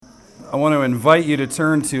I want to invite you to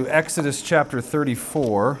turn to Exodus chapter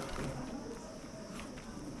 34.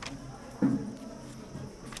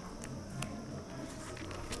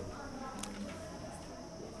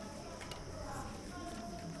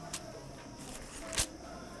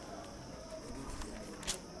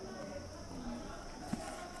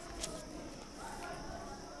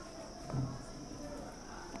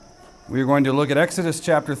 We are going to look at Exodus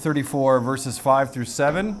chapter 34, verses 5 through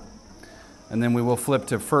 7, and then we will flip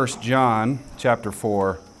to 1 John chapter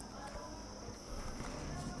 4.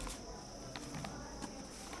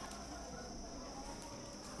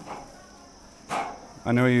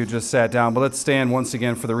 I know you just sat down, but let's stand once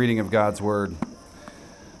again for the reading of God's Word.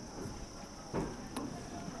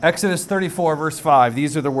 Exodus 34, verse 5,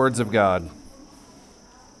 these are the words of God.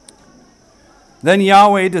 Then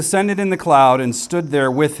Yahweh descended in the cloud and stood there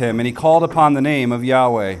with him, and he called upon the name of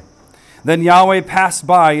Yahweh. Then Yahweh passed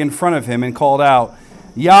by in front of him and called out,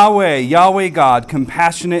 Yahweh, Yahweh God,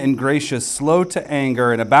 compassionate and gracious, slow to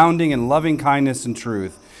anger, and abounding in loving kindness and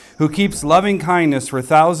truth, who keeps loving kindness for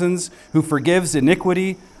thousands, who forgives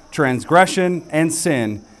iniquity, transgression, and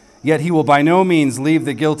sin, yet he will by no means leave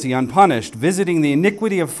the guilty unpunished, visiting the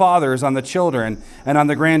iniquity of fathers on the children and on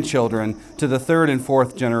the grandchildren to the third and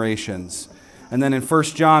fourth generations. And then in 1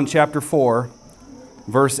 John chapter 4,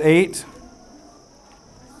 verse 8,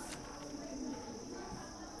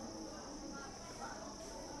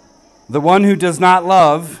 the one who does not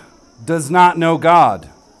love does not know God,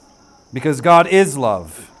 because God is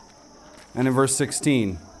love. And in verse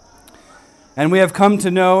 16, and we have come to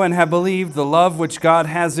know and have believed the love which God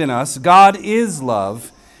has in us. God is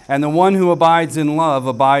love, and the one who abides in love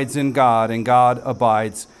abides in God, and God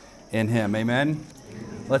abides in him. Amen?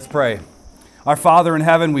 Let's pray. Our Father in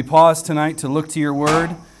heaven, we pause tonight to look to your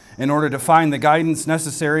word in order to find the guidance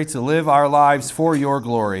necessary to live our lives for your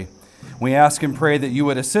glory. We ask and pray that you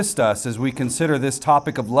would assist us as we consider this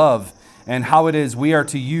topic of love and how it is we are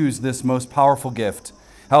to use this most powerful gift.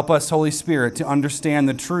 Help us, Holy Spirit, to understand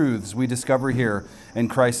the truths we discover here. In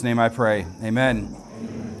Christ's name I pray. Amen.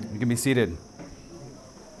 You can be seated.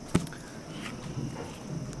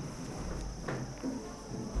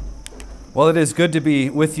 Well, it is good to be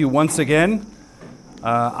with you once again.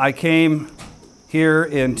 I came here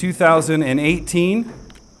in 2018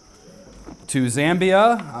 to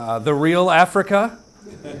Zambia, the real Africa.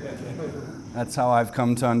 That's how I've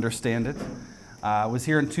come to understand it. I was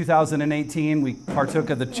here in 2018. We partook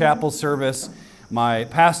of the chapel service. My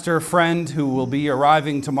pastor friend, who will be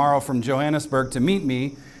arriving tomorrow from Johannesburg to meet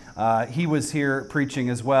me, he was here preaching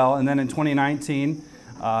as well. And then in 2019,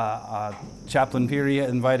 Chaplain Piria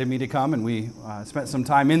invited me to come, and we spent some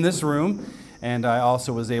time in this room, and I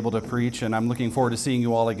also was able to preach, and I'm looking forward to seeing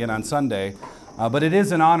you all again on Sunday. But it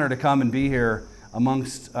is an honor to come and be here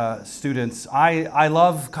amongst students. I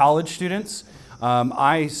love college students.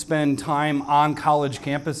 I spend time on college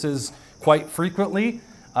campuses quite frequently,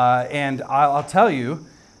 and I'll tell you,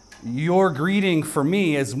 your greeting for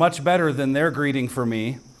me is much better than their greeting for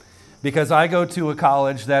me, because I go to a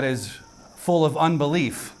college that is full of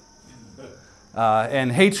unbelief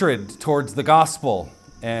and hatred towards the gospel.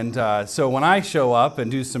 And so when I show up and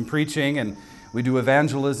do some preaching and we do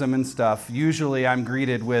evangelism and stuff, usually I'm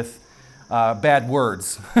greeted with bad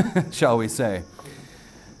words, shall we say.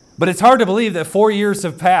 But it's hard to believe that 4 years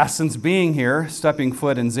have passed since being here, stepping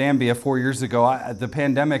foot in Zambia 4 years ago. The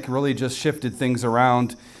pandemic really just shifted things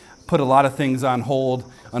around, put a lot of things on hold,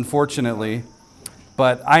 unfortunately.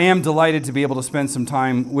 But I am delighted to be able to spend some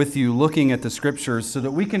time with you looking at the scriptures so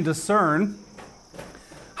that we can discern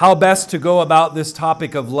how best to go about this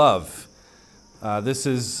topic of love. This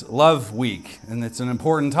is Love Week, and it's an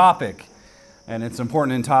important topic. And it's an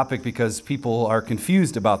important topic because people are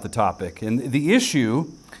confused about the topic. And the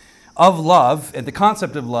issue of love, and the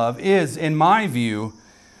concept of love, is, in my view,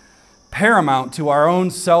 paramount to our own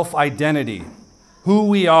self-identity, who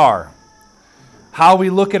we are, how we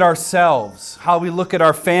look at ourselves, how we look at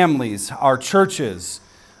our families, our churches,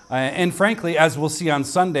 and frankly, as we'll see on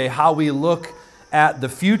Sunday, how we look at the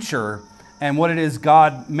future and what it is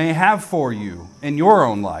God may have for you in your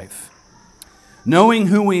own life. Knowing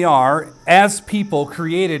who we are as people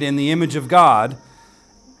created in the image of God,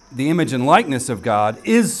 the image and likeness of God,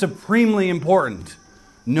 is supremely important.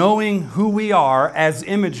 Knowing who we are as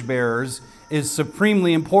image bearers is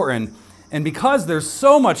supremely important. And because there's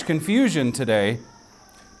so much confusion today,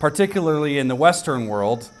 particularly in the Western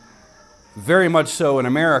world, very much so in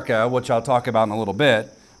America, which I'll talk about in a little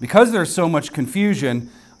bit, because there's so much confusion,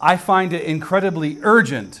 I find it incredibly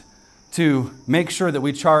urgent to make sure that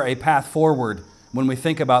we chart a path forward when we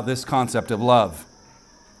think about this concept of love.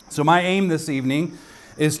 So my aim this evening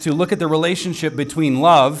is to look at the relationship between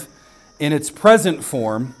love in its present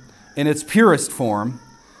form, in its purest form,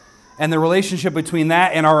 and the relationship between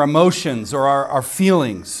that and our emotions or our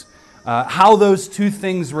feelings, how those two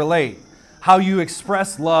things relate, how you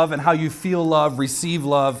express love and how you feel love, receive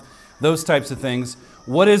love, those types of things.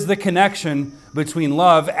 What is the connection between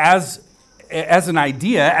love as an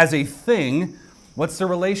idea, as a thing? What's the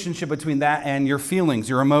relationship between that and your feelings,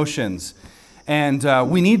 your emotions? And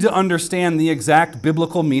we need to understand the exact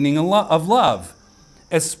biblical meaning of love,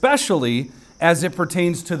 especially as it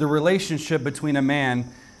pertains to the relationship between a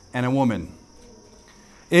man and a woman.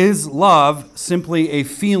 Is love simply a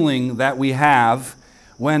feeling that we have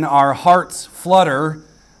when our hearts flutter,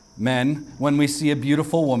 men, when we see a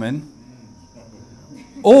beautiful woman?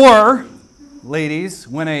 Or, ladies,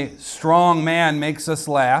 when a strong man makes us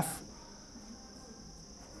laugh?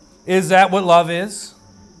 Is that what love is?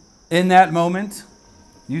 In that moment,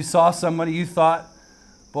 you saw somebody, you thought,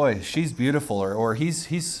 boy, she's beautiful, or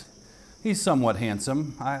he's somewhat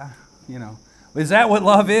handsome. Is that what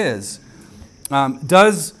love is?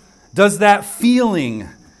 Does that feeling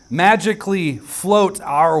magically float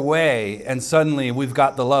our way, and suddenly we've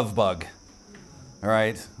got the love bug? All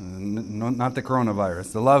right, not the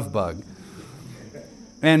coronavirus, the love bug.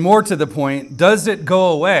 And more to the point, does it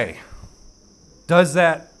go away? Does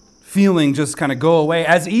that feeling just kind of go away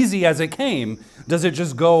as easy as it came? Does it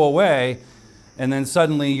just go away, and then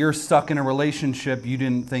suddenly you're stuck in a relationship you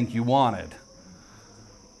didn't think you wanted?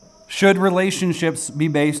 Should relationships be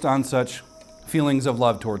based on such feelings of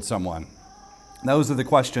love towards someone? Those are the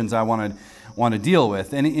questions I want to deal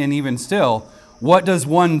with. And even still, what does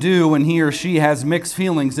one do when he or she has mixed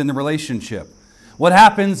feelings in the relationship? What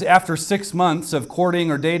happens after 6 months of courting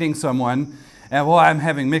or dating someone, and I'm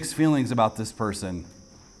having mixed feelings about this person?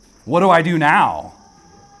 What do I do now?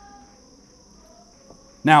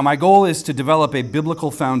 Now, my goal is to develop a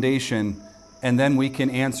biblical foundation, and then we can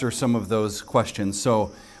answer some of those questions.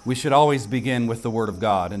 So we should always begin with the Word of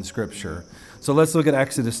God in Scripture. So let's look at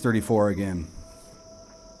Exodus 34 again.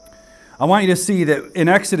 I want you to see that in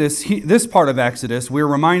Exodus, this part of Exodus, we're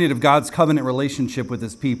reminded of God's covenant relationship with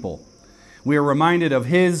His people. We are reminded of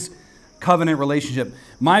His covenant relationship.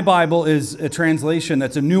 My Bible is a translation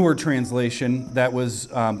that's a newer translation that was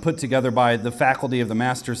put together by the faculty of the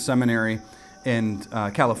Master's Seminary in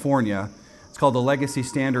California. It's called the Legacy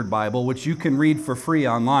Standard Bible, which you can read for free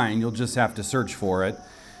online. You'll just have to search for it.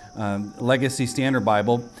 Legacy Standard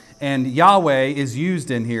Bible. And Yahweh is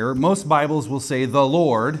used in here. Most Bibles will say the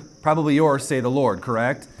Lord. Probably yours say the Lord,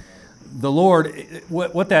 correct? The Lord,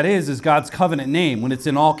 what that is God's covenant name. When it's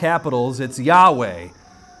in all capitals, it's Yahweh.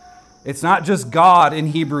 It's not just God in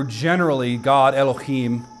Hebrew, generally God,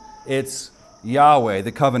 Elohim. It's Yahweh,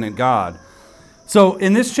 the covenant God. So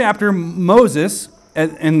in this chapter, Moses,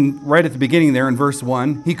 and right at the beginning there in verse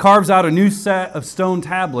 1, he carves out a new set of stone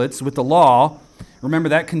tablets with the law. Remember,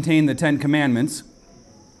 that contained the 10 Commandments.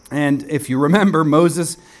 And if you remember,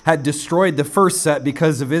 Moses had destroyed the first set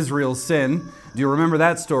because of Israel's sin. Do you remember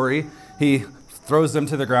that story? He throws them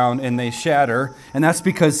to the ground and they shatter. And that's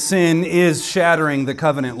because sin is shattering the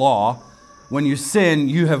covenant law. When you sin,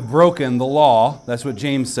 you have broken the law. That's what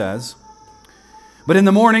James says. But in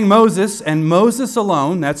the morning, Moses, and Moses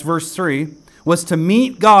alone, that's verse 3, was to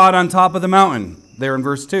meet God on top of the mountain, there in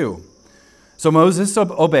verse 2. So Moses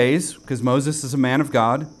obeys, because Moses is a man of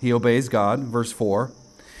God. He obeys God, verse 4.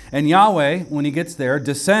 And Yahweh, when he gets there,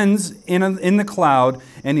 descends in the cloud,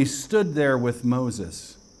 and he stood there with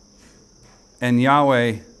Moses. And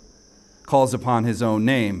Yahweh calls upon his own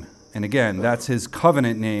name. And again, that's his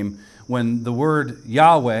covenant name. When the word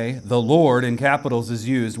Yahweh, the Lord in capitals, is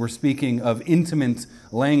used, we're speaking of intimate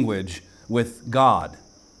language with God.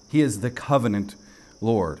 He is the covenant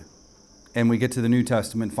Lord. And we get to the New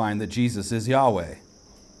Testament, find that Jesus is Yahweh.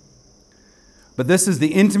 But this is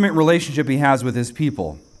the intimate relationship he has with his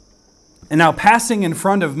people. And now passing in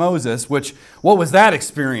front of Moses, what was that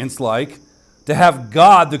experience like? To have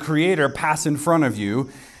God, the Creator, pass in front of you.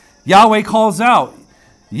 Yahweh calls out,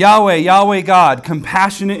 Yahweh, Yahweh God,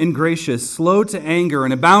 compassionate and gracious, slow to anger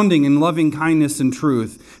and abounding in loving kindness and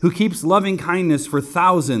truth, who keeps loving kindness for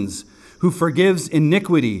thousands, who forgives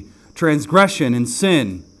iniquity, transgression, and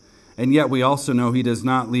sin. And yet we also know he does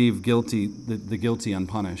not leave the guilty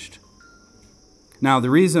unpunished. Now,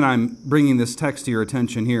 the reason I'm bringing this text to your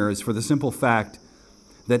attention here is for the simple fact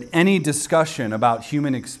that any discussion about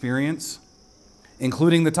human experience,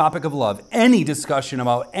 including the topic of love, any discussion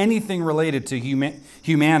about anything related to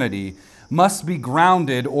humanity must be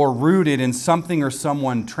grounded or rooted in something or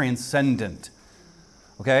someone transcendent.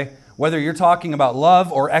 Okay? Whether you're talking about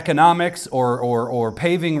love or economics or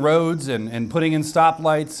paving roads and putting in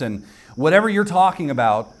stoplights and whatever you're talking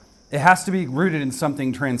about, It has to be rooted in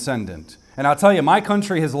something transcendent. And I'll tell you, my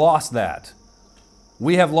country has lost that.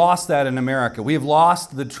 We have lost that in America. We have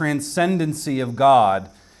lost the transcendency of God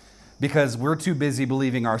because we're too busy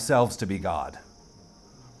believing ourselves to be God.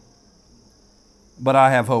 But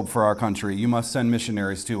I have hope for our country. You must send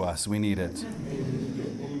missionaries to us. We need it.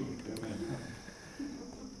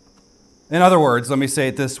 In other words, let me say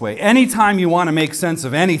it this way. Anytime you want to make sense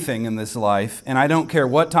of anything in this life, and I don't care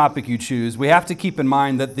what topic you choose, we have to keep in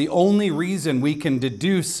mind that the only reason we can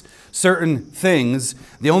deduce certain things,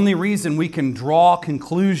 the only reason we can draw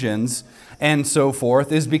conclusions and so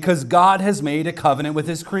forth is because God has made a covenant with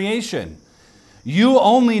His creation. You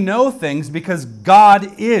only know things because God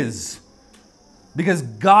is. Because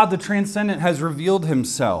God, the transcendent, has revealed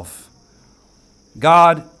Himself.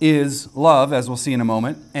 God is love, as we'll see in a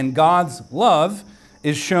moment, and God's love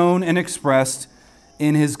is shown and expressed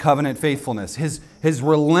in His covenant faithfulness. His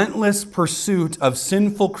relentless pursuit of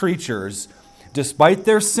sinful creatures, despite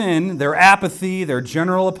their sin, their apathy, their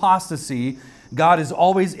general apostasy, God is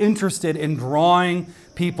always interested in drawing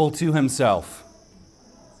people to Himself.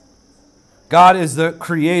 God is the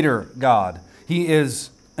creator God. He is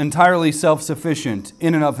entirely self-sufficient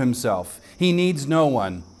in and of Himself. He needs no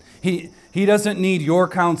one. He doesn't need your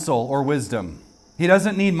counsel or wisdom. He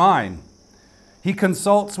doesn't need mine. He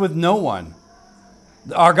consults with no one.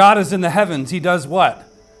 Our God is in the heavens. He does what?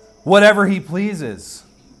 Whatever He pleases.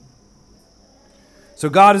 So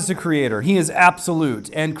God is the creator. He is absolute,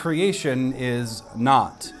 and creation is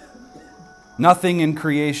not. Nothing in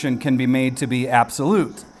creation can be made to be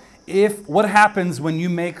absolute. What happens when you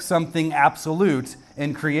make something absolute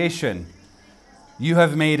in creation? You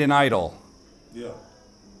have made an idol. Yeah.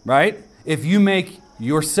 Right? If you make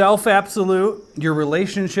yourself absolute, your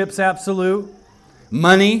relationships absolute,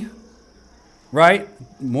 money, right?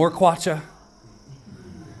 More kwacha,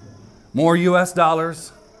 more US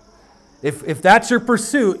dollars. If that's your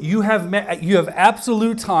pursuit, you have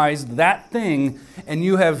absolutized that thing, and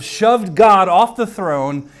you have shoved God off the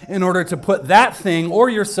throne in order to put that thing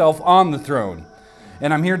or yourself on the throne.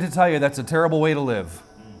 And I'm here to tell you that's a terrible way to live.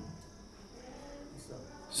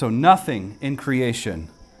 So nothing in creation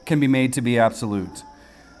can be made to be absolute.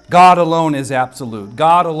 God alone is absolute.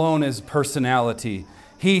 God alone is personality.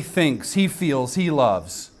 He thinks, He feels, He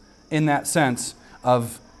loves, in that sense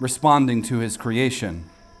of responding to His creation.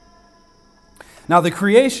 Now, the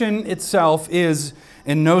creation itself is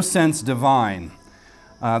in no sense divine.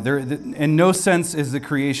 In no sense is the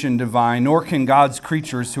creation divine, nor can God's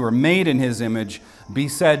creatures who are made in His image be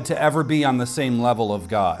said to ever be on the same level of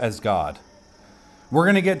God as God. We're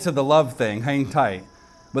going to get to the love thing, hang tight.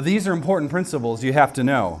 But these are important principles you have to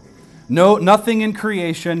know. Nothing in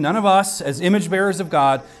creation, none of us as image bearers of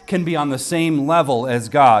God can be on the same level as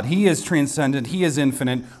God. He is transcendent, He is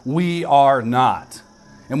infinite, we are not.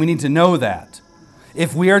 And we need to know that.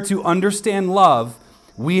 If we are to understand love,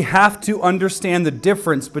 we have to understand the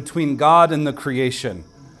difference between God and the creation.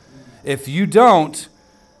 If you don't,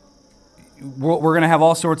 we're going to have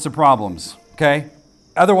all sorts of problems, okay?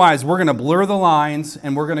 Otherwise, we're going to blur the lines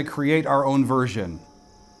and we're going to create our own version.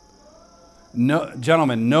 No,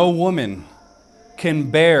 gentlemen, no woman can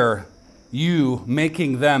bear you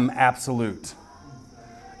making them absolute.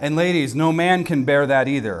 And ladies, no man can bear that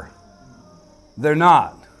either. They're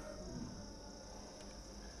not.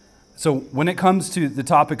 So when it comes to the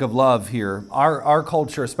topic of love here, our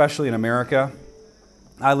culture, especially in America,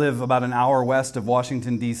 I live about an hour west of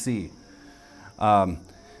Washington, D.C.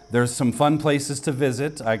 There's some fun places to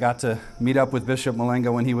visit. I got to meet up with Bishop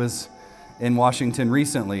Malenga when he was in Washington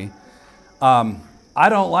recently. I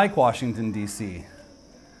don't like Washington, D.C.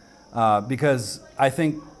 Because I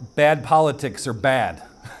think bad politics are bad.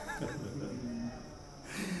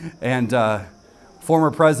 And former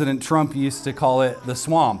President Trump used to call it the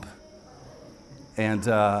swamp. And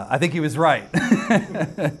I think he was right.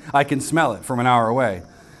 I can smell it from an hour away.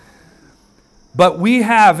 But we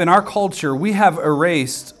have, in our culture, we have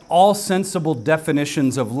erased all sensible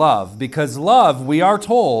definitions of love, because love, we are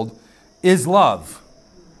told, is love.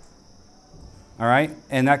 All right?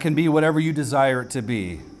 And that can be whatever you desire it to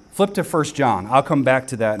be. Flip to 1 John. I'll come back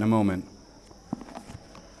to that in a moment.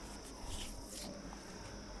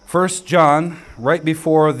 1 John, right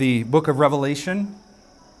before the book of Revelation,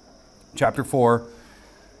 chapter 4,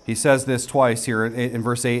 he says this twice here in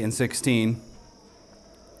verse 8 and 16.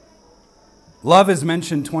 Love is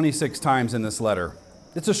mentioned 26 times in this letter.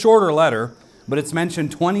 It's a shorter letter, but it's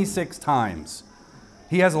mentioned 26 times.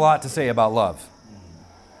 He has a lot to say about love.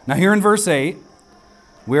 Now here in verse 8,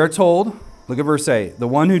 we are told, look at verse 8, the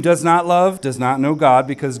one who does not love does not know God,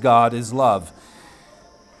 because God is love.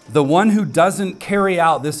 The one who doesn't carry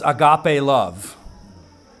out this agape love,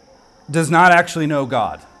 does not actually know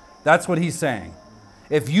God. That's what he's saying.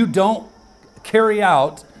 If you don't carry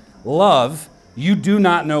out love, you do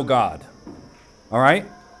not know God. All right?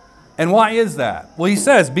 And why is that? Well, he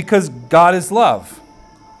says, because God is love.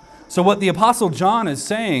 So what the Apostle John is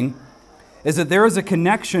saying is that there is a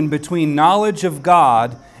connection between knowledge of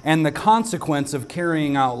God and the consequence of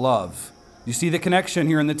carrying out love. You see the connection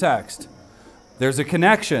here in the text. There's a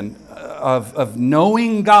connection of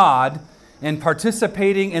knowing God and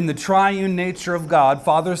participating in the triune nature of God,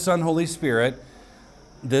 Father, Son, Holy Spirit,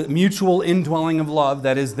 the mutual indwelling of love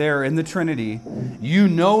that is there in the Trinity. You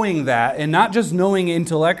knowing that, and not just knowing it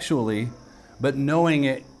intellectually, but knowing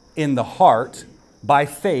it in the heart by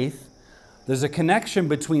faith. There's a connection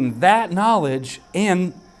between that knowledge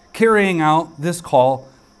and carrying out this call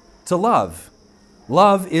to love.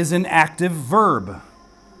 Love is an active verb.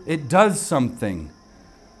 It does something.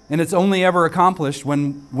 And it's only ever accomplished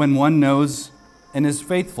when one knows and is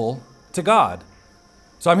faithful to God.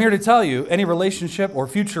 So I'm here to tell you, any relationship or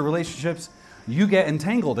future relationships you get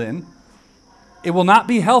entangled in, it will not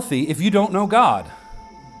be healthy if you don't know God.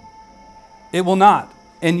 It will not.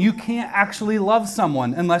 And you can't actually love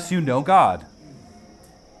someone unless you know God.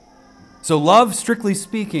 So love, strictly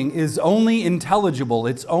speaking, is only intelligible.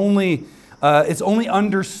 It's only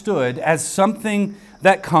understood as something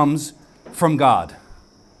that comes from God.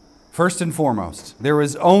 First and foremost, there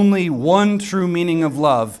is only one true meaning of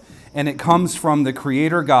love, and it comes from the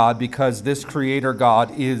Creator God, because this Creator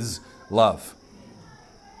God is love.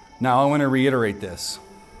 Now, I want to reiterate this.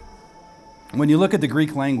 When you look at the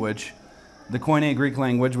Greek language, the Koine Greek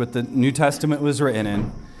language, what the New Testament was written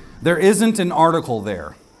in, there isn't an article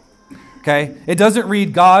there. Okay? It doesn't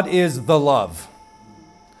read, God is the love.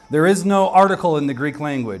 There is no article in the Greek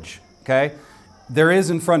language. Okay? There is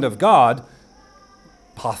in front of God,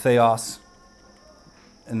 patheos,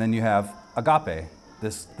 and then you have agape,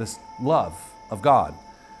 this love of God.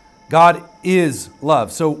 God is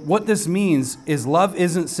love. So what this means is love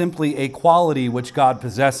isn't simply a quality which God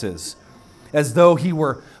possesses, as though he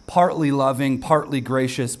were partly loving, partly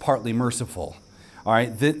gracious, partly merciful. All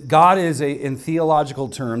right, that God is in theological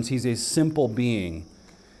terms, he's a simple being.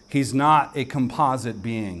 He's not a composite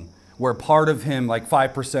being, where part of him, like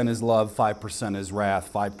 5% is love, 5% is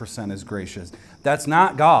wrath, 5% is gracious. That's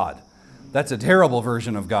not God. That's a terrible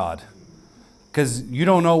version of God, because you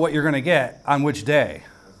don't know what you're going to get on which day.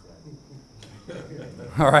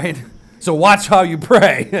 All right? So watch how you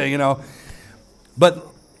pray, you know. But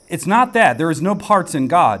it's not that. There is no parts in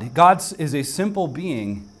God. God is a simple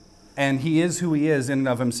being, and he is who he is in and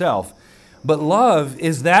of himself. But love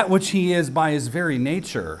is that which he is by his very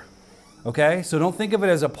nature. Okay? So don't think of it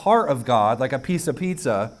as a part of God, like a piece of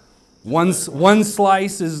pizza. One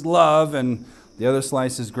slice is love, and the other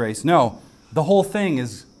slice is grace. No, the whole thing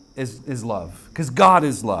is love, because God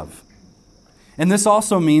is love. And this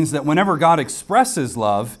also means that whenever God expresses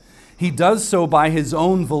love, he does so by his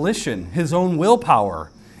own volition, his own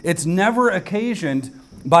willpower. It's never occasioned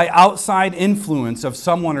by outside influence of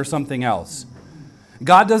someone or something else.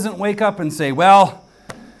 God doesn't wake up and say, well,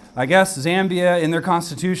 I guess Zambia, in their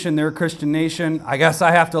constitution, they're a Christian nation. I guess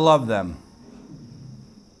I have to love them.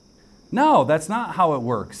 No, that's not how it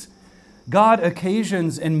works. God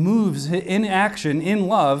occasions and moves in action, in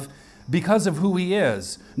love, because of who he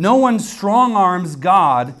is. No one strong-arms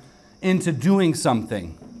God into doing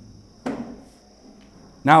something.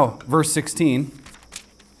 Now, verse 16,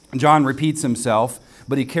 John repeats himself,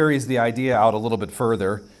 but he carries the idea out a little bit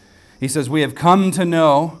further. He says, we have come to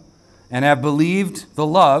know and have believed the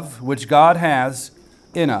love which God has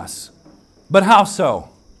in us. But how so?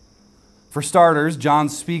 For starters, John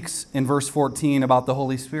speaks in verse 14 about the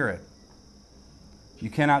Holy Spirit. You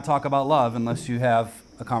cannot talk about love unless you have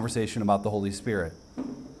a conversation about the Holy Spirit.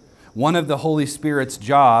 One of the Holy Spirit's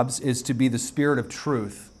jobs is to be the Spirit of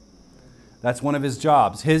truth. That's one of his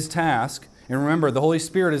jobs, his task. And remember, the Holy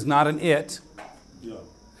Spirit is not an it.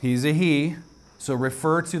 He's a he. So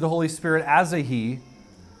refer to the Holy Spirit as a he.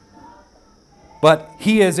 But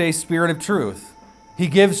he is a Spirit of truth. He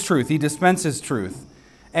gives truth. He dispenses truth.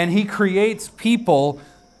 And he creates people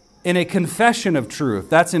in a confession of truth.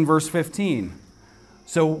 That's in verse 15.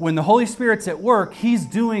 So when the Holy Spirit's at work, he's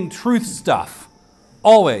doing truth stuff.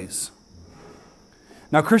 Always.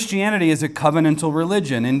 Now, Christianity is a covenantal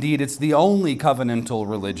religion. Indeed, it's the only covenantal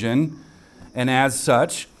religion. And as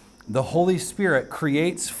such, the Holy Spirit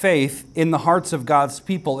creates faith in the hearts of God's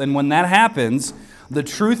people. And when that happens, the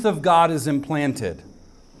truth of God is implanted.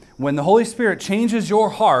 When the Holy Spirit changes your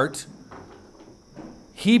heart,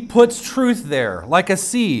 he puts truth there, like a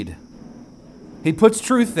seed. He puts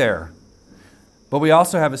truth there. But we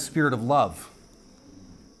also have a spirit of love.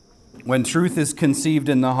 When truth is conceived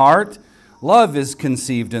in the heart, love is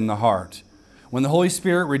conceived in the heart. When the Holy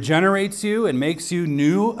Spirit regenerates you and makes you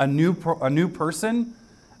a new person,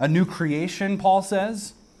 a new creation, Paul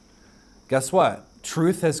says, guess what?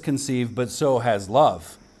 Truth has conceived, but so has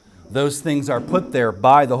love. Those things are put there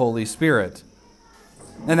by the Holy Spirit.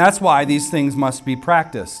 And that's why these things must be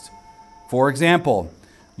practiced. For example,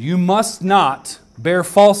 you must not bear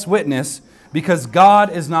false witness because God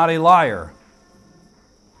is not a liar.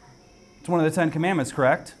 It's one of the 10 commandments,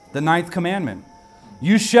 correct? The 9th commandment.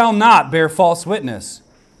 You shall not bear false witness.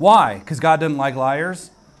 Why? Because God doesn't like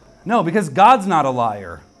liars? No, because God's not a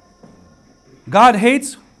liar. God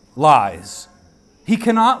hates lies. He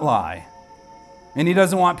cannot lie. And He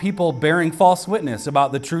doesn't want people bearing false witness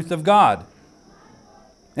about the truth of God.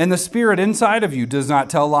 And the Spirit inside of you does not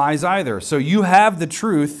tell lies either. So you have the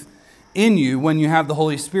truth in you when you have the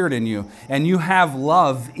Holy Spirit in you. And you have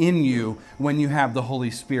love in you when you have the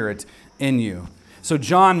Holy Spirit in you. So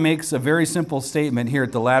John makes a very simple statement here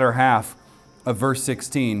at the latter half of verse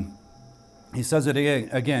 16. He says it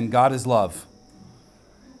again, God is love.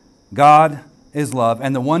 God is love,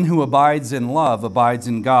 and the one who abides in love abides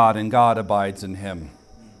in God, and God abides in him.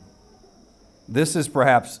 This is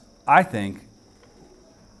perhaps, I think,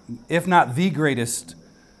 if not the greatest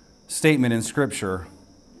statement in Scripture.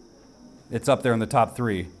 It's up there in the top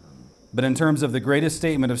 3. But in terms of the greatest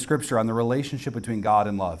statement of Scripture on the relationship between God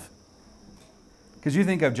and love. Because you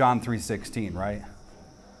think of John 3:16, right?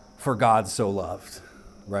 For God so loved,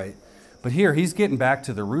 right? But here, he's getting back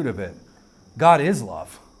to the root of it. God is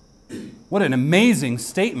love. What an amazing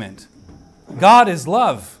statement. God is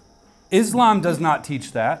love. Islam does not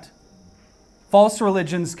teach that. False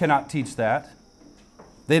religions cannot teach that.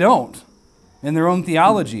 They don't, in their own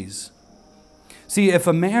theologies. See, if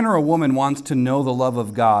a man or a woman wants to know the love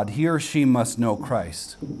of God, he or she must know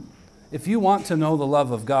Christ. If you want to know the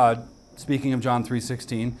love of God, speaking of John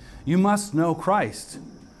 3:16, you must know Christ.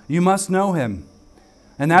 You must know Him.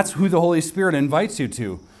 And that's who the Holy Spirit invites you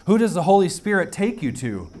to. Who does the Holy Spirit take you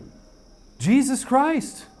to? Jesus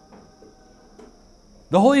Christ.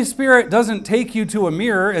 The Holy Spirit doesn't take you to a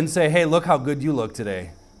mirror and say, hey, look how good you look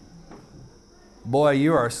today. Boy,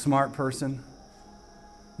 you are a smart person.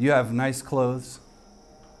 You have nice clothes.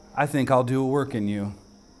 I think I'll do a work in you.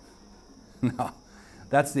 No,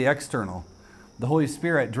 that's the external. The Holy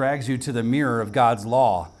Spirit drags you to the mirror of God's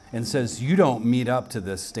law and says, you don't meet up to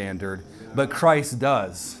this standard, but Christ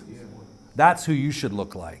does. That's who you should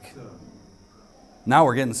look like. Now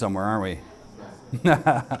we're getting somewhere, aren't we?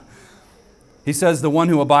 He says the one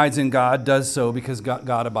who abides in God does so because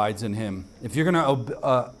God abides in him. If you're going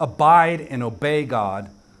to abide and obey God,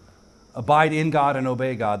 abide in God and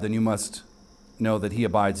obey God, then you must know that He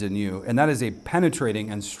abides in you. And that is a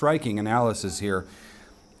penetrating and striking analysis here.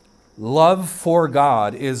 Love for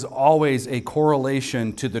God is always a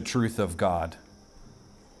correlation to the truth of God.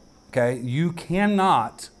 Okay? You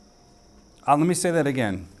cannot, let me say that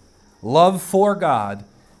again. Love for God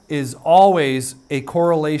is always a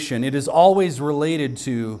correlation. It is always related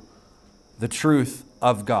to the truth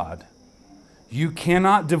of God. You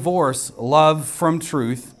cannot divorce love from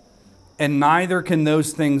truth, and neither can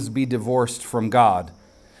those things be divorced from God.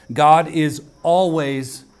 God is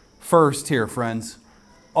always first here, friends.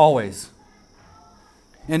 Always.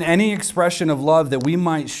 And any expression of love that we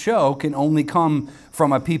might show can only come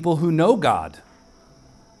from a people who know God,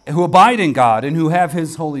 who abide in God, and who have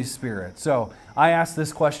His Holy Spirit. So I ask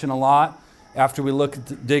this question a lot after we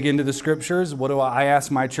dig into the Scriptures. What do I ask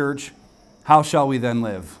my church? How shall we then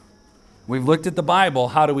live? We've looked at the Bible.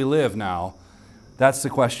 How do we live now? That's the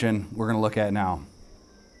question we're going to look at now.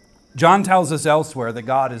 John tells us elsewhere that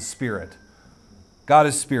God is Spirit. God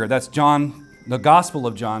is Spirit. That's John, the Gospel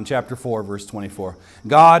of John, chapter 4, verse 24.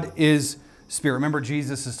 God is Spirit. Remember,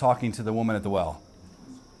 Jesus is talking to the woman at the well.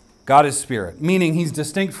 God is Spirit, meaning He's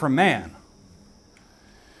distinct from man.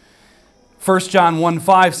 1 John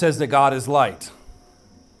 1:5 says that God is light.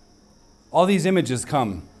 All these images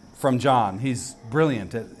come from John. He's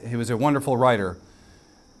brilliant. He was a wonderful writer.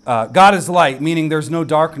 God is light, meaning there's no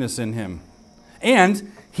darkness in Him.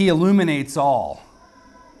 And He illuminates all.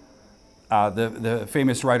 The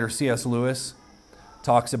famous writer C.S. Lewis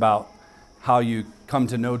talks about how you come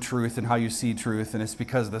to know truth and how you see truth, and it's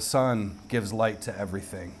because the sun gives light to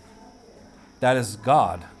everything. That is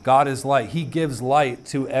God. God is light. He gives light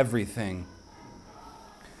to everything.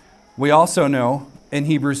 We also know in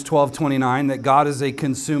Hebrews 12:29 that God is a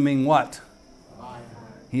consuming what?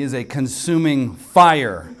 He is a consuming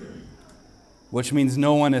fire, which means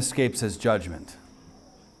no one escapes His judgment.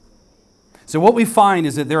 So what we find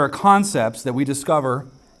is that there are concepts that we discover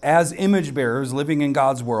as image bearers living in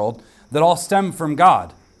God's world that all stem from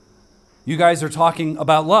God. You guys are talking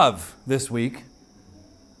about love this week.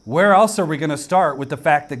 Where else are we going to start with the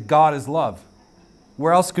fact that God is love?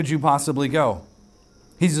 Where else could you possibly go?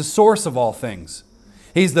 He's the source of all things.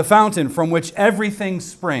 He's the fountain from which everything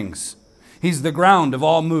springs. He's the ground of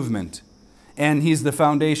all movement. And He's the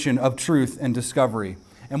foundation of truth and discovery.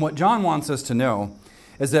 And what John wants us to know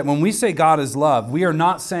is that when we say God is love, we are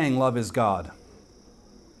not saying love is God.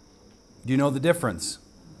 Do you know the difference?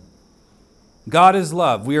 God is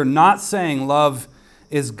love. We are not saying love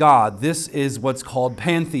is God. This is what's called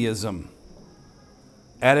pantheism.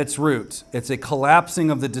 At its root, it's a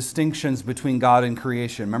collapsing of the distinctions between God and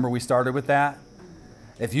creation. Remember we started with that?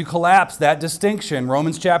 If you collapse that distinction,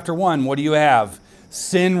 Romans chapter 1, what do you have?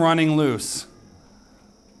 Sin running loose.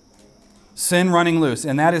 Sin running loose.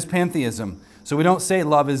 And that is pantheism. So we don't say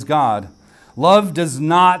love is God. Love does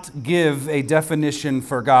not give a definition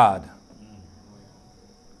for God.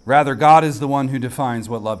 Rather, God is the one who defines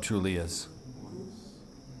what love truly is.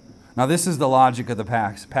 Now, this is the logic of the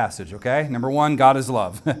passage, okay? Number one, God is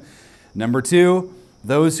love. Number two,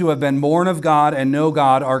 those who have been born of God and know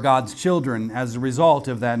God are God's children as a result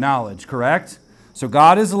of that knowledge, correct? So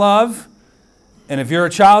God is love, and if you're a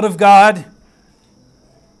child of God,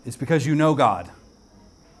 it's because you know God.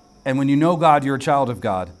 And when you know God, you're a child of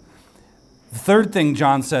God. The third thing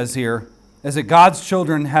John says here is that God's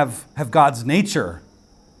children have God's nature,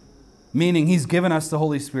 meaning He's given us the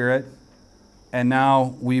Holy Spirit, and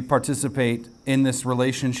now we participate in this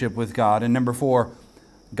relationship with God. And number four,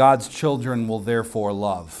 God's children will therefore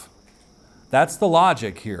love. That's the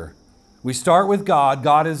logic here. We start with God.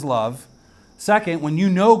 God is love. Second, when you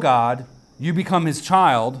know God, you become His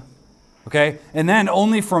child. Okay? And then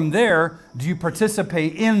only from there do you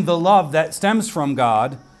participate in the love that stems from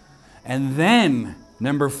God. And then,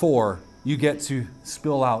 number four, you get to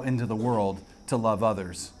spill out into the world to love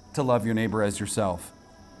others, to love your neighbor as yourself.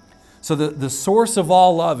 So the source of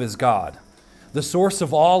all love is God. The source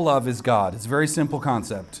of all love is God. It's a very simple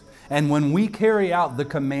concept. And when we carry out the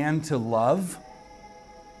command to love,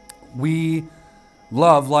 we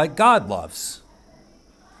love like God loves.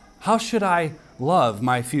 How should I love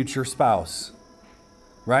my future spouse?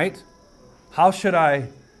 Right? How should I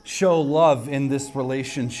show love in this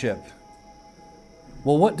relationship?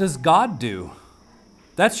 Well, what does God do?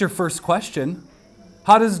 That's your first question.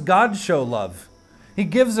 How does God show love? He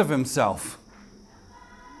gives of Himself.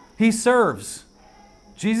 He serves.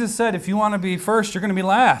 Jesus said, if you want to be first, you're going to be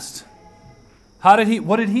last. What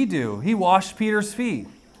did He do? He washed Peter's feet.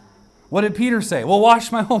 What did Peter say? Well, wash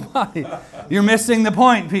my whole body. You're missing the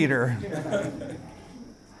point, Peter.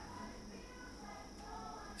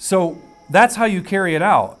 So that's how you carry it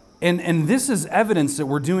out. And this is evidence that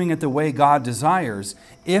we're doing it the way God desires,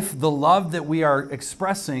 if the love that we are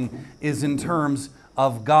expressing is in terms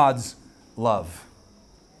of God's love.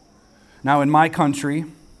 Now, in my country,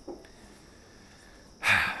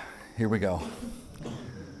 here we go.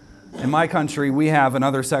 In my country, we have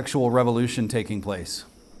another sexual revolution taking place.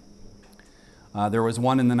 There was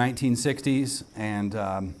one in the 1960s, and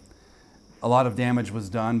a lot of damage was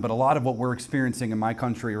done, but a lot of what we're experiencing in my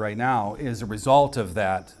country right now is a result of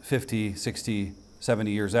that 50, 60,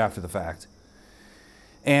 70 years after the fact.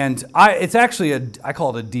 And it's actually I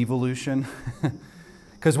call it a devolution,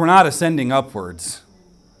 because we're not ascending upwards.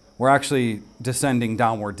 We're actually descending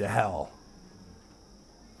downward to hell.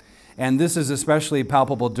 And this is especially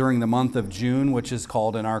palpable during the month of June, which is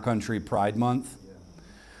called in our country Pride Month.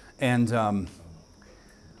 And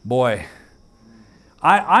boy,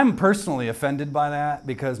 I'm personally offended by that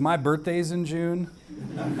because my birthday's in June.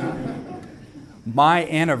 My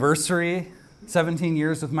anniversary, 17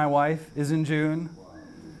 years with my wife, is in June.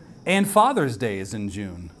 And Father's Day is in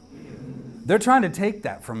June. They're trying to take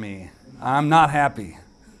that from me. I'm not happy.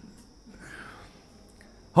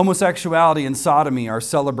 Homosexuality and sodomy are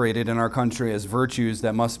celebrated in our country as virtues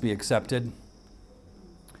that must be accepted.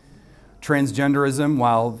 Transgenderism,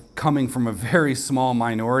 while coming from a very small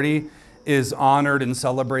minority, is honored and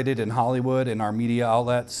celebrated in Hollywood and our media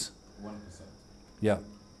outlets. 1%. Yeah.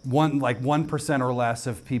 1% or less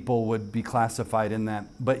of people would be classified in that.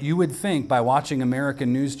 But you would think by watching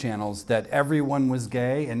American news channels that everyone was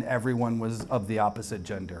gay and everyone was of the opposite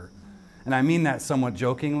gender. And I mean that somewhat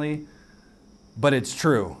jokingly, but it's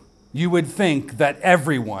true. You would think that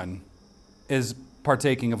everyone is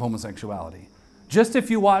partaking of homosexuality. Just if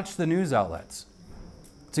you watch the news outlets.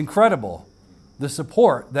 It's incredible the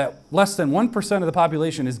support that less than 1% of the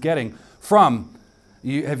population is getting from,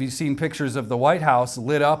 have you seen pictures of the White House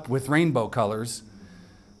lit up with rainbow colors?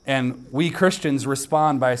 And we Christians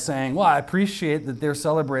respond by saying, well, I appreciate that they're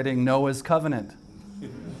celebrating Noah's covenant.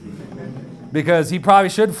 Because he probably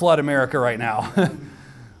should flood America right now.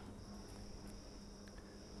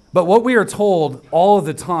 But what we are told all of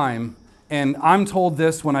the time, and I'm told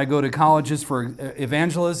this when I go to colleges for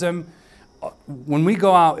evangelism, when we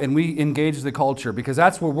go out and we engage the culture, because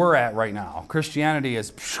that's where we're at right now. Christianity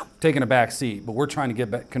is taking a back seat, but we're trying to get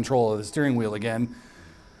back control of the steering wheel again.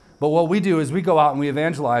 But what we do is we go out and we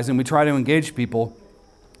evangelize and we try to engage people,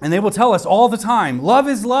 and they will tell us all the time, love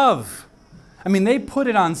is love. I mean, they put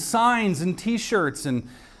it on signs and t-shirts, and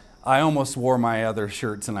I almost wore my other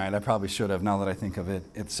shirt tonight. I probably should have, now that I think of it.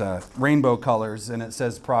 It's rainbow colors, and it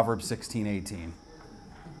says Proverbs 16:18. Do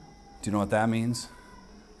you know what that means?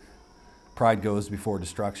 Pride goes before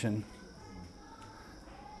destruction.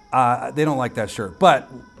 They don't like that shirt, but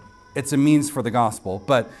it's a means for the gospel.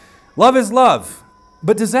 But love is love.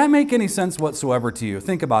 But does that make any sense whatsoever to you?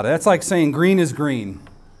 Think about it. That's like saying green is green,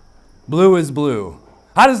 blue is blue.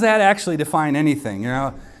 How does that actually define anything? You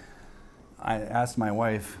know, I asked my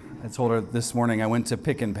wife, I told her this morning I went to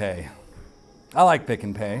Pick and Pay. I like Pick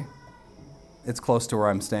and Pay. It's close to where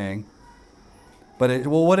I'm staying. But,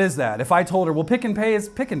 well, what is that? If I told her, well, Pick and Pay is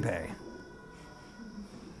Pick and Pay.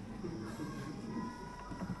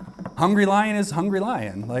 Hungry Lion is Hungry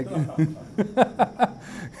Lion. Like,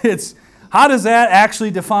 how does that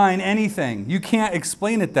actually define anything? You can't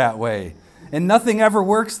explain it that way. And nothing ever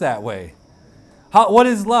works that way. What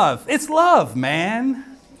is love? It's love, man.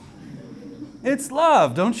 It's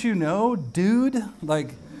love. Don't you know, dude?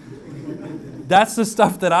 Like, that's the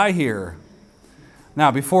stuff that I hear.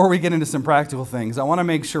 Now, before we get into some practical things, I want to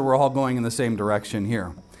make sure we're all going in the same direction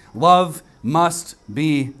here. Love must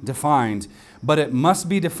be defined, but it must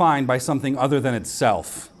be defined by something other than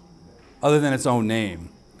itself, other than its own name.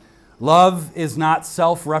 Love is not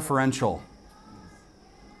self-referential.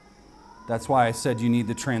 That's why I said you need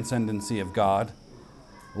the transcendency of God.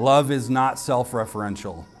 Love is not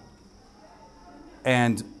self-referential.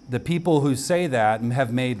 And the people who say that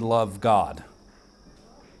have made love God.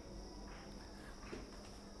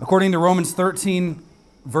 According to Romans 13,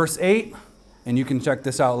 verse 8, and you can check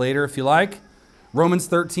this out later if you like, Romans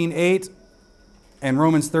 13:8 and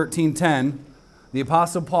Romans 13:10, the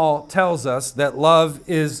Apostle Paul tells us that love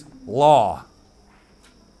is law.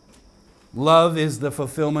 Love is the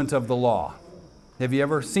fulfillment of the law. Have you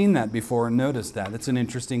ever seen that before and noticed that? It's an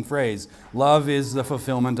interesting phrase. Love is the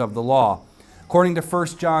fulfillment of the law. According to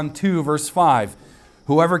 1 John 2, verse 5,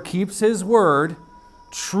 whoever keeps his word,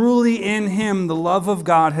 truly in him the love of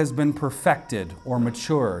God has been perfected or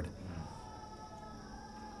matured.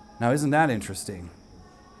 Now, isn't that interesting?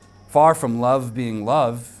 Far from love being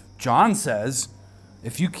love, John says,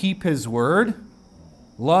 if you keep his word,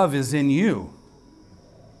 love is in you.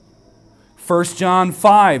 1 John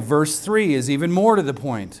 5, verse 3 is even more to the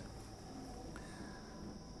point.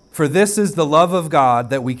 For this is the love of God,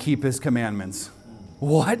 that we keep his commandments.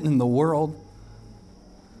 What in the world?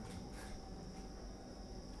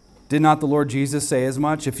 Did not the Lord Jesus say as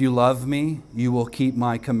much? If you love me, you will keep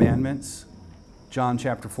my commandments. John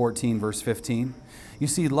chapter 14, verse 15. You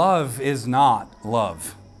see, love is not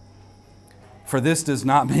love. For this does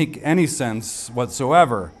not make any sense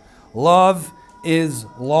whatsoever. Love is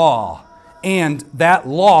law. And that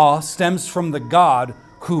law stems from the God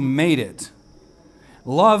who made it.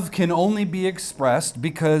 Love can only be expressed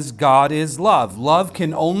because God is love. Love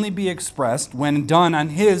can only be expressed when done on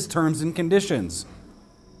his terms and conditions.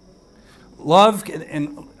 Love,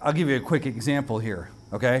 and I'll give you a quick example here,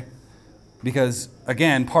 okay? Because,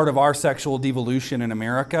 again, part of our sexual devolution in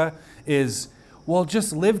America is, well,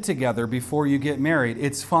 just live together before you get married.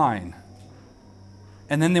 It's fine.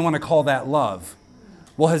 And then they want to call that love.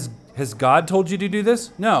 Well, has God told you to do this?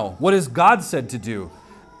 No. What has God said to do?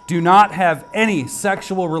 Do not have any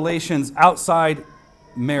sexual relations outside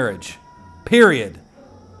marriage. Period.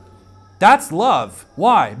 That's love.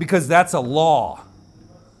 Why? Because that's a law.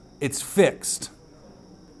 It's fixed.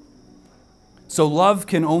 So love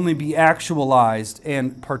can only be actualized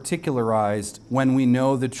and particularized when we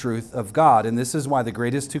know the truth of God. And this is why the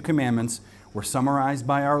greatest two commandments were summarized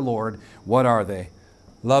by our Lord. What are they?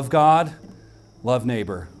 Love God, love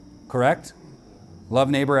neighbor. Correct? Love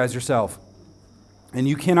neighbor as yourself. And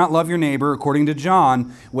you cannot love your neighbor, according to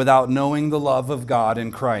John, without knowing the love of God in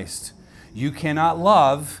Christ. You cannot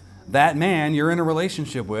love that man you're in a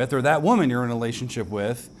relationship with, or that woman you're in a relationship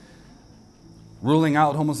with, ruling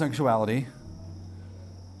out homosexuality.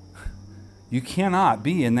 You cannot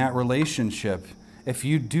be in that relationship if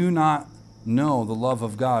you do not know the love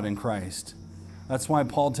of God in Christ. That's why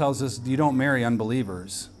Paul tells us you don't marry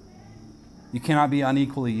unbelievers. You cannot be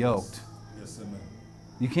unequally yoked. Yes, amen.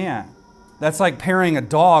 You can't. That's like pairing a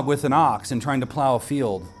dog with an ox and trying to plow a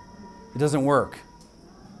field. It doesn't work.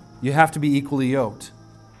 You have to be equally yoked.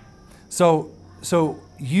 So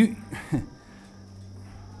you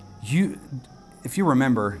If you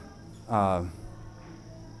remember,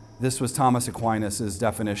 this was Thomas Aquinas'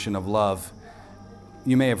 definition of love.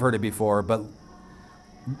 You may have heard it before, but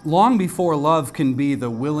long before love can be the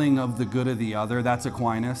willing of the good of the other, that's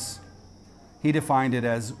Aquinas. He defined it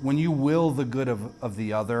as when you will the good of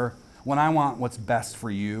the other, when I want what's best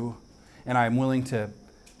for you, and I'm willing to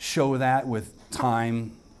show that with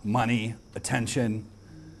time, money, attention.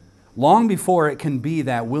 Long before it can be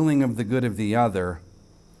that willing of the good of the other,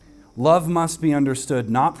 love must be understood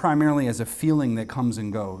not primarily as a feeling that comes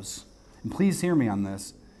and goes. And please hear me on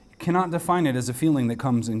this. You cannot define it as a feeling that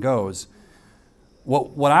comes and goes.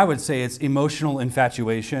 What I would say is emotional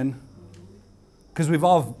infatuation, because we've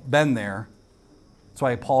all been there. That's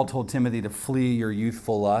why Paul told Timothy to flee your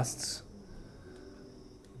youthful lusts,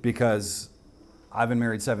 because I've been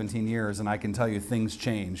married 17 years and I can tell you things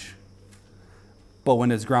change. But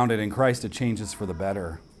when it's grounded in Christ, it changes for the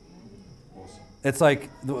better. It's like,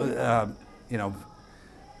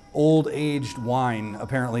 old aged wine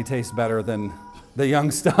apparently tastes better than the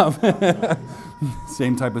young stuff.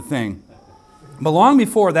 Same type of thing. But long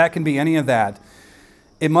before that can be any of that,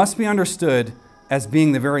 it must be understood as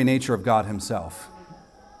being the very nature of God Himself.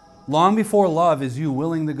 Long before love is you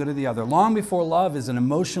willing the good of the other. Long before love is an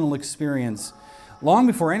emotional experience. Long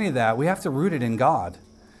before any of that, we have to root it in God.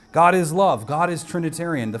 God is love. God is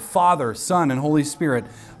Trinitarian. The Father, Son, and Holy Spirit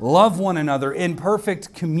love one another in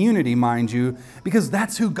perfect community, mind you, because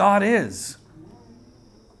that's who God is.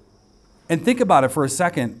 And think about it for a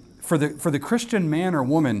second. For the Christian man or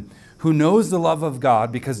woman who knows the love of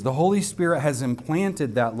God because the Holy Spirit has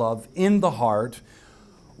implanted that love in the heart,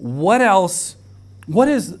 think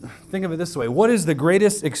of it this way, what is the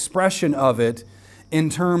greatest expression of it in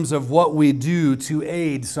terms of what we do to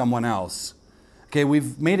aid someone else? Okay,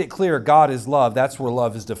 we've made it clear God is love. That's where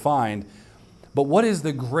love is defined. But what is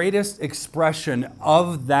the greatest expression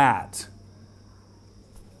of that?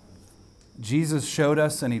 Jesus showed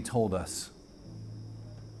us and He told us.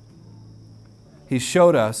 He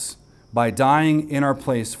showed us by dying in our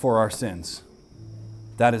place for our sins.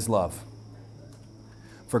 That is love.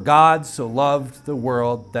 For God so loved the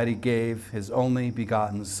world that He gave His only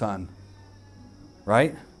begotten Son.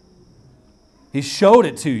 Right? He showed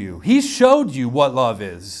it to you. He showed you what love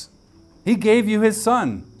is. He gave you His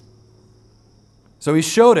Son. So He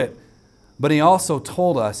showed it. But He also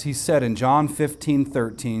told us, He said in John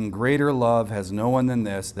 15:13, greater love has no one than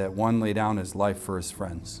this, that one lay down his life for his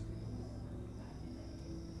friends.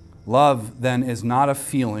 Love, then, is not a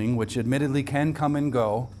feeling, which admittedly can come and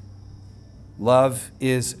go. Love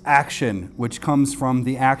is action, which comes from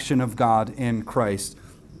the action of God in Christ.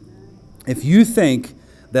 If you think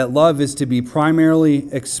that love is to be primarily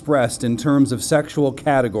expressed in terms of sexual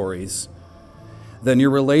categories, then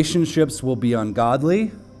your relationships will be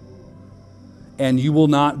ungodly and you will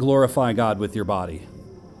not glorify God with your body.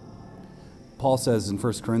 Paul says in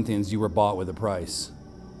 1 Corinthians, you were bought with a price.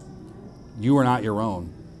 You are not your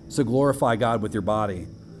own. So glorify God with your body.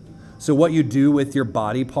 So what you do with your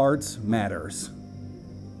body parts matters.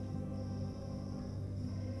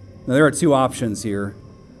 Now there are two options here.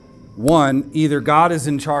 One, either God is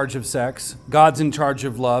in charge of sex, God's in charge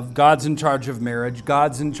of love, God's in charge of marriage,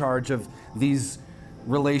 God's in charge of these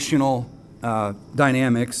relational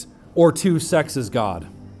dynamics, or two, sex is God.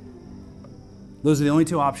 Those are the only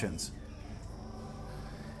two options.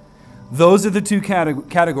 Those are the two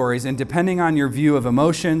categories, and depending on your view of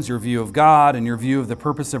emotions, your view of God, and your view of the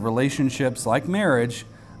purpose of relationships like marriage,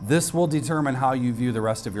 this will determine how you view the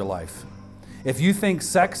rest of your life. If you think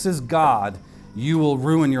sex is God, you will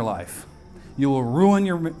ruin your life. You will ruin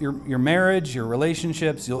your marriage, your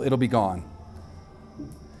relationships, it'll be gone.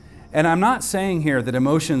 And I'm not saying here that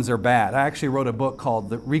emotions are bad. I actually wrote a book called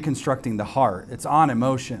Reconstructing the Heart. It's on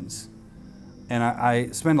emotions. And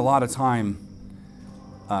I spend a lot of time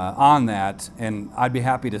on that, and I'd be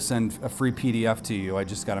happy to send a free PDF to you. I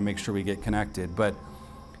just got to make sure we get connected. But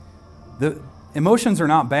the emotions are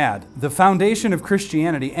not bad. The foundation of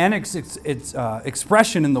Christianity and its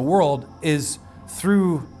expression in the world is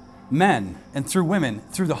through men and through women,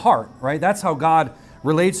 through the heart, right? That's how God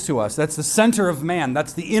relates to us. That's the center of man.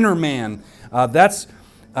 That's the inner man.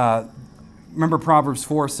 Remember Proverbs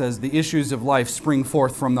 4 says, the issues of life spring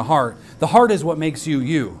forth from the heart. The heart is what makes you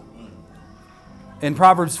you. In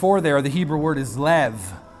Proverbs 4 there, the Hebrew word is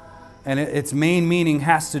lev, and its main meaning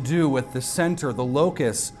has to do with the center, the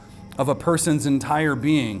locus of a person's entire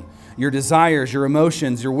being. Your desires, your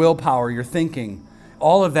emotions, your willpower, your thinking,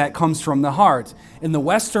 all of that comes from the heart. In the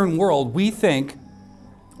Western world, we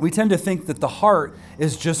tend to think that the heart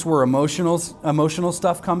is just where emotional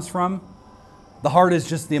stuff comes from. The heart is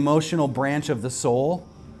just the emotional branch of the soul.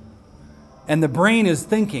 And the brain is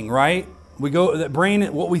thinking, right? The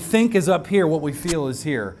brain, what we think is up here, what we feel is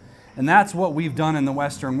here. And that's what we've done in the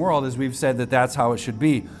Western world, is we've said that that's how it should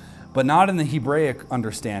be, but not in the Hebraic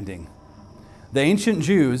understanding. The ancient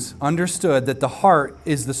Jews understood that the heart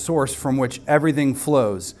is the source from which everything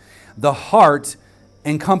flows. The heart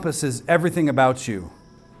encompasses everything about you.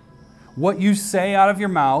 What you say out of your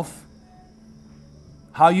mouth,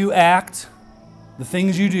 how you act, the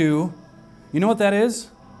things you do, you know what that is?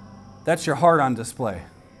 That's your heart on display.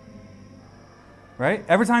 Right?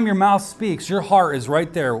 Every time your mouth speaks, your heart is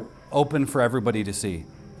right there, open for everybody to see.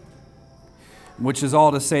 Which is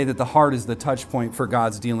all to say that the heart is the touch point for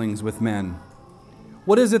God's dealings with men.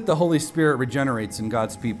 What is it the Holy Spirit regenerates in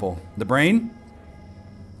God's people? The brain?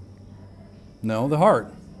 No, the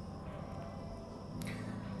heart.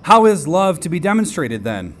 How is love to be demonstrated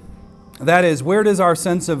then? That is, where does our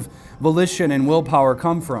sense of volition and willpower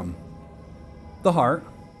come from? The heart.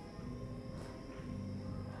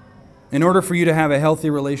 In order for you to have a healthy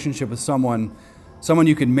relationship with someone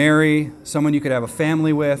you could marry, someone you could have a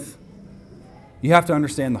family with, you have to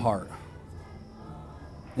understand the heart.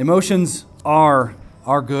 Emotions are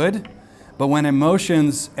good, but when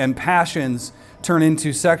emotions and passions turn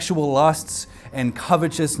into sexual lusts and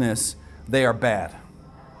covetousness, they are bad.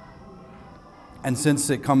 And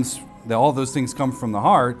since all those things come from the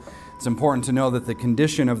heart, it's important to know that the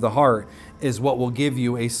condition of the heart is what will give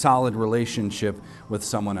you a solid relationship with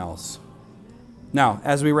someone else. Now,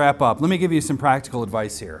 as we wrap up, let me give you some practical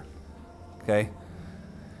advice here. Okay?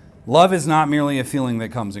 Love is not merely a feeling that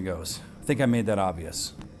comes and goes. I think I made that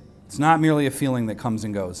obvious. It's not merely a feeling that comes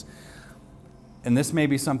and goes. And this may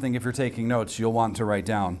be something, if you're taking notes, you'll want to write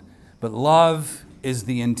down. But love is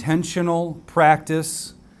the intentional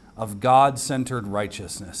practice of God-centered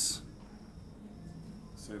righteousness.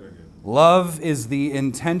 Say it again. Love is the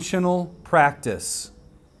intentional practice.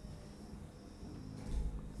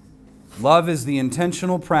 Love is the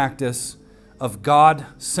intentional practice of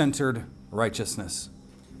God-centered righteousness.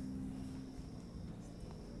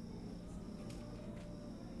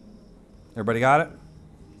 Everybody got it?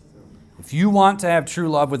 If you want to have true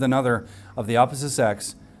love with another of the opposite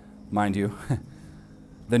sex, mind you,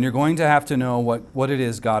 then you're going to have to know what it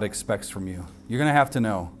is God expects from you. You're going to have to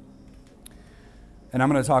know. And I'm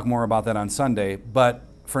going to talk more about that on Sunday. But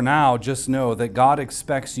for now, just know that God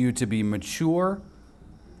expects you to be mature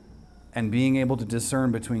and being able to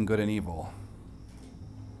discern between good and evil.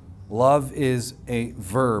 Love is a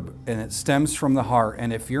verb, and it stems from the heart.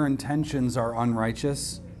 And if your intentions are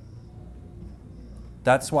unrighteous,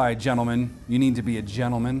 that's why, gentlemen, you need to be a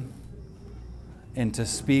gentleman and to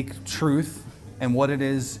speak truth and what it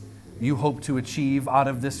is you hope to achieve out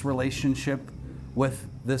of this relationship with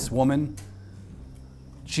this woman.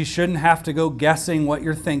 She shouldn't have to go guessing what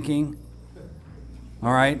you're thinking.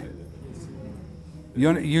 All right?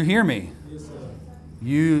 You hear me?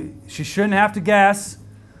 She shouldn't have to guess.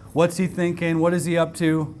 What's he thinking? What is he up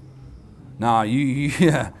to? No,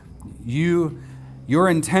 your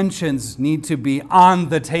intentions need to be on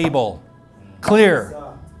the table. Clear.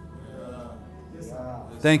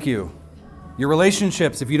 Thank you. Your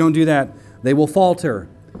relationships, if you don't do that, they will falter.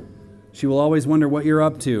 She will always wonder what you're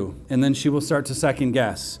up to, and then she will start to second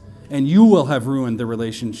guess. And you will have ruined the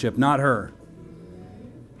relationship, not her.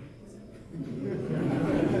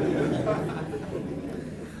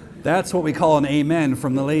 That's what we call an amen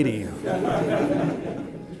from the lady.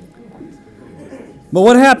 But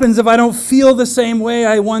what happens if I don't feel the same way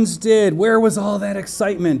I once did? Where was all that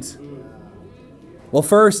excitement? Well,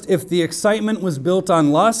 first, if the excitement was built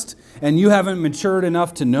on lust and you haven't matured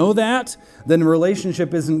enough to know that, then the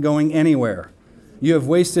relationship isn't going anywhere. You have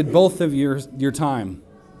wasted both of your time.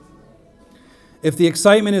 If the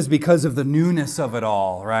excitement is because of the newness of it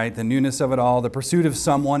all, right? The newness of it all, the pursuit of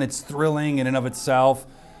someone, it's thrilling in and of itself.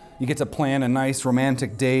 You get to plan a nice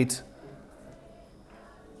romantic date.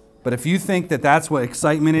 But if you think that that's what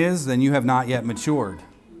excitement is, then you have not yet matured.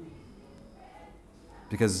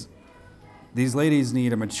 Because these ladies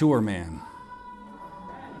need a mature man.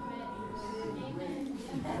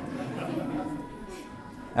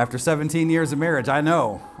 After 17 years of marriage, I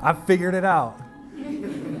know. I figured it out.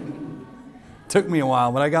 Took me a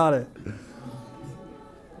while, but I got it.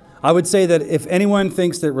 I would say that if anyone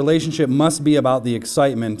thinks that relationship must be about the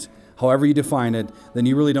excitement, however you define it, then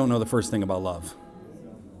you really don't know the first thing about love.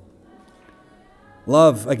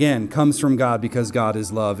 Love, again, comes from God because God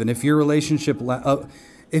is love. And if your relationship,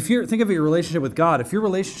 think of your relationship with God. If your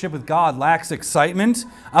relationship with God lacks excitement,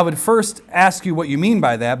 I would first ask you what you mean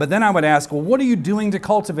by that. But then I would ask, well, what are you doing to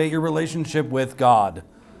cultivate your relationship with God?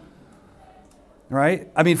 Right?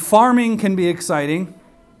 I mean, farming can be exciting.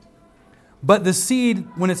 But the seed,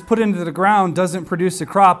 when it's put into the ground, doesn't produce a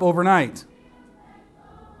crop overnight.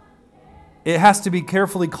 It has to be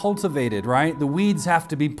carefully cultivated, right? The weeds have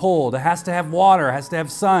to be pulled. It has to have water. It has to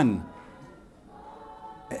have sun.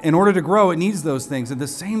 In order to grow, it needs those things. And the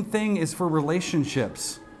same thing is for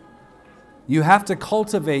relationships. You have to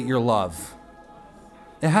cultivate your love.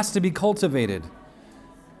 It has to be cultivated.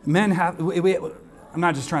 Men have... I'm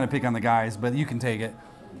not just trying to pick on the guys, but you can take it.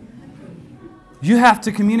 You have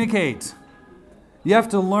to communicate. You have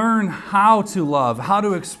to learn how to love, how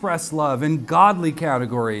to express love in godly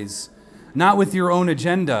categories, not with your own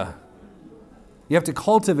agenda. You have to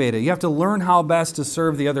cultivate it. You have to learn how best to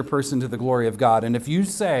serve the other person to the glory of God. And if you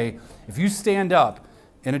stand up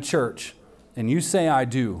in a church and you say, I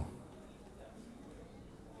do,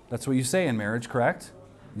 that's what you say in marriage, correct?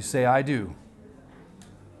 You say, I do.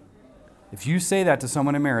 If you say that to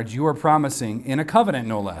someone in marriage, you are promising, in a covenant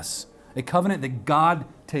no less, a covenant that God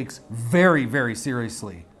takes very, very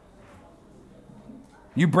seriously.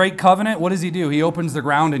 You break covenant, what does He do? He opens the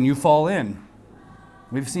ground and you fall in.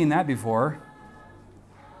 We've seen that before.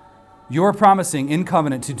 You're promising in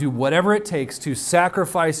covenant to do whatever it takes to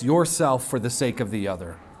sacrifice yourself for the sake of the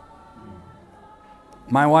other.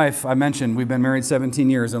 My wife, I mentioned, we've been married 17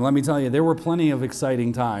 years, and let me tell you, there were plenty of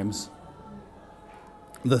exciting times.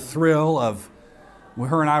 The thrill of,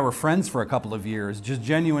 her and I were friends for a couple of years, just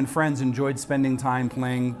genuine friends, enjoyed spending time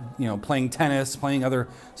playing tennis, playing other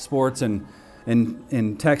sports, and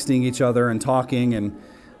texting each other and talking. And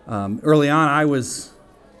early on, I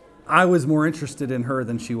was more interested in her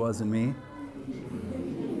than she was in me.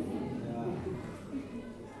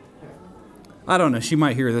 I don't know, she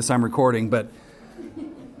might hear this, I'm recording, but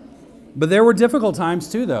there were difficult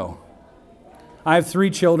times too, though. I have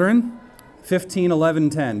 3 children, 15, 11,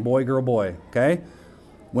 10, boy, girl, boy, okay?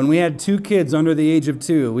 When we had 2 kids under the age of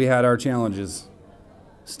 2, we had our challenges.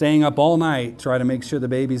 Staying up all night, try to make sure the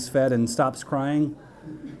baby's fed and stops crying.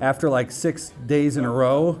 After like 6 days in a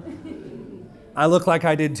row, I look like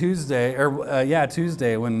I did Tuesday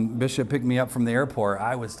when Bishop picked me up from the airport.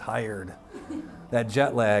 I was tired. That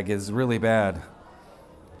jet lag is really bad.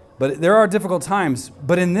 But there are difficult times.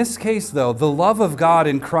 But in this case, though, the love of God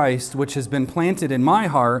in Christ, which has been planted in my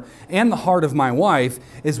heart and the heart of my wife,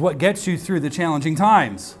 is what gets you through the challenging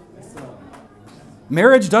times.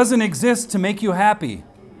 Marriage doesn't exist to make you happy.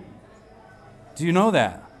 Do you know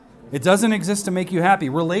that? It doesn't exist to make you happy.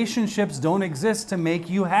 Relationships don't exist to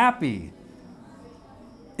make you happy.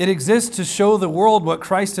 It exists to show the world what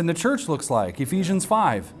Christ in the church looks like, Ephesians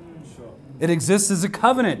 5. It exists as a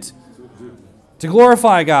covenant to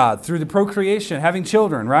glorify God through the procreation, having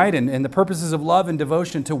children, right? And the purposes of love and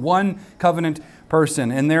devotion to one covenant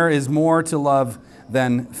person. And there is more to love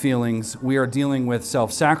than feelings. We are dealing with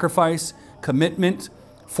self-sacrifice, commitment,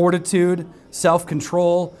 fortitude,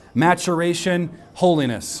 self-control, maturation,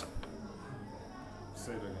 holiness.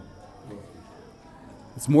 Say it again.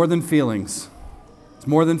 It's more than feelings. It's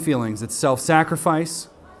more than feelings. It's self-sacrifice.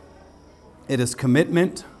 It is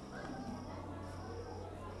commitment.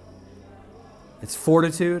 It's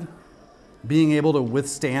fortitude, being able to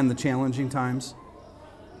withstand the challenging times.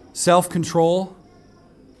 Self-control.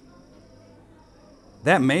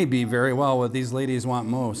 That may be very well what these ladies want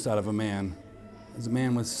most out of a man, is a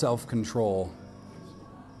man with self-control.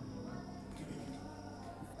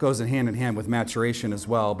 It goes hand in hand with maturation as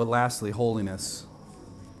well. But lastly, holiness.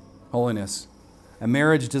 Holiness. A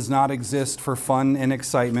marriage does not exist for fun and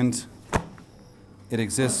excitement. It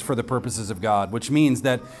exists for the purposes of God, which means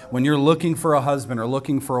that when you're looking for a husband or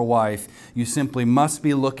looking for a wife, you simply must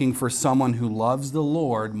be looking for someone who loves the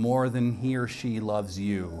Lord more than he or she loves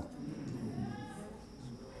you.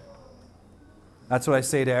 That's what I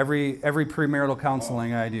say to every premarital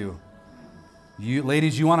counseling I do. You,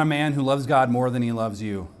 ladies, you want a man who loves God more than he loves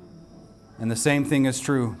you. And the same thing is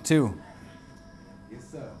true, too.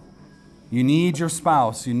 You need your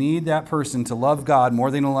spouse, you need that person to love God more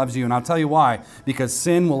than he loves you. And I'll tell you why. Because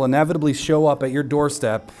sin will inevitably show up at your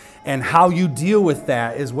doorstep, and how you deal with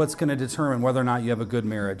that is what's going to determine whether or not you have a good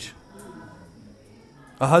marriage.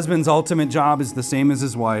 A husband's ultimate job is the same as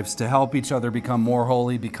his wife's, to help each other become more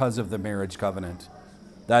holy because of the marriage covenant.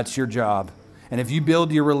 That's your job. And if you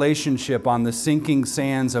build your relationship on the sinking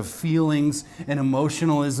sands of feelings and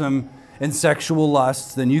emotionalism and sexual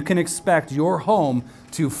lusts, then you can expect your home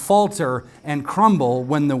to falter and crumble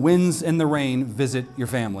when the winds and the rain visit your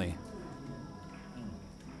family.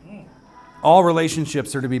 All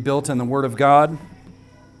relationships are to be built on the Word of God,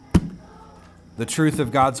 the truth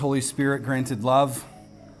of God's Holy Spirit granted love,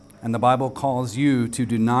 and the Bible calls you to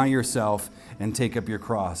deny yourself and take up your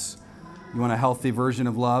cross. You want a healthy version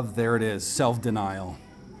of love? There it is. Self-denial,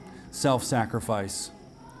 self-sacrifice,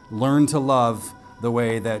 learn to love the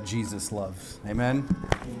way that Jesus loves. Amen?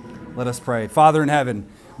 Let us pray. Father in heaven,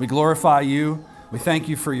 we glorify you. We thank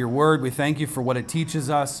you for your word. We thank you for what it teaches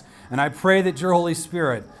us. And I pray that your Holy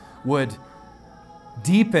Spirit would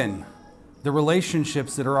deepen the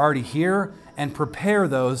relationships that are already here and prepare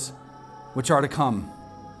those which are to come.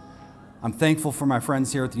 I'm thankful for my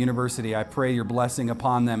friends here at the university. I pray your blessing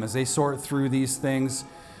upon them as they sort through these things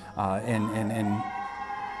and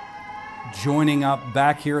joining up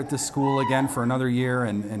back here at the school again for another year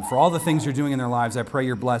and for all the things you're doing in their lives. I pray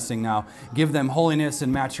your blessing now. Give them holiness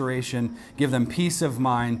and maturation. Give them peace of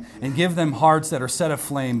mind and give them hearts that are set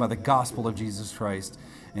aflame by the gospel of Jesus Christ.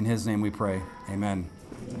 In his name we pray. Amen.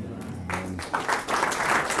 Amen.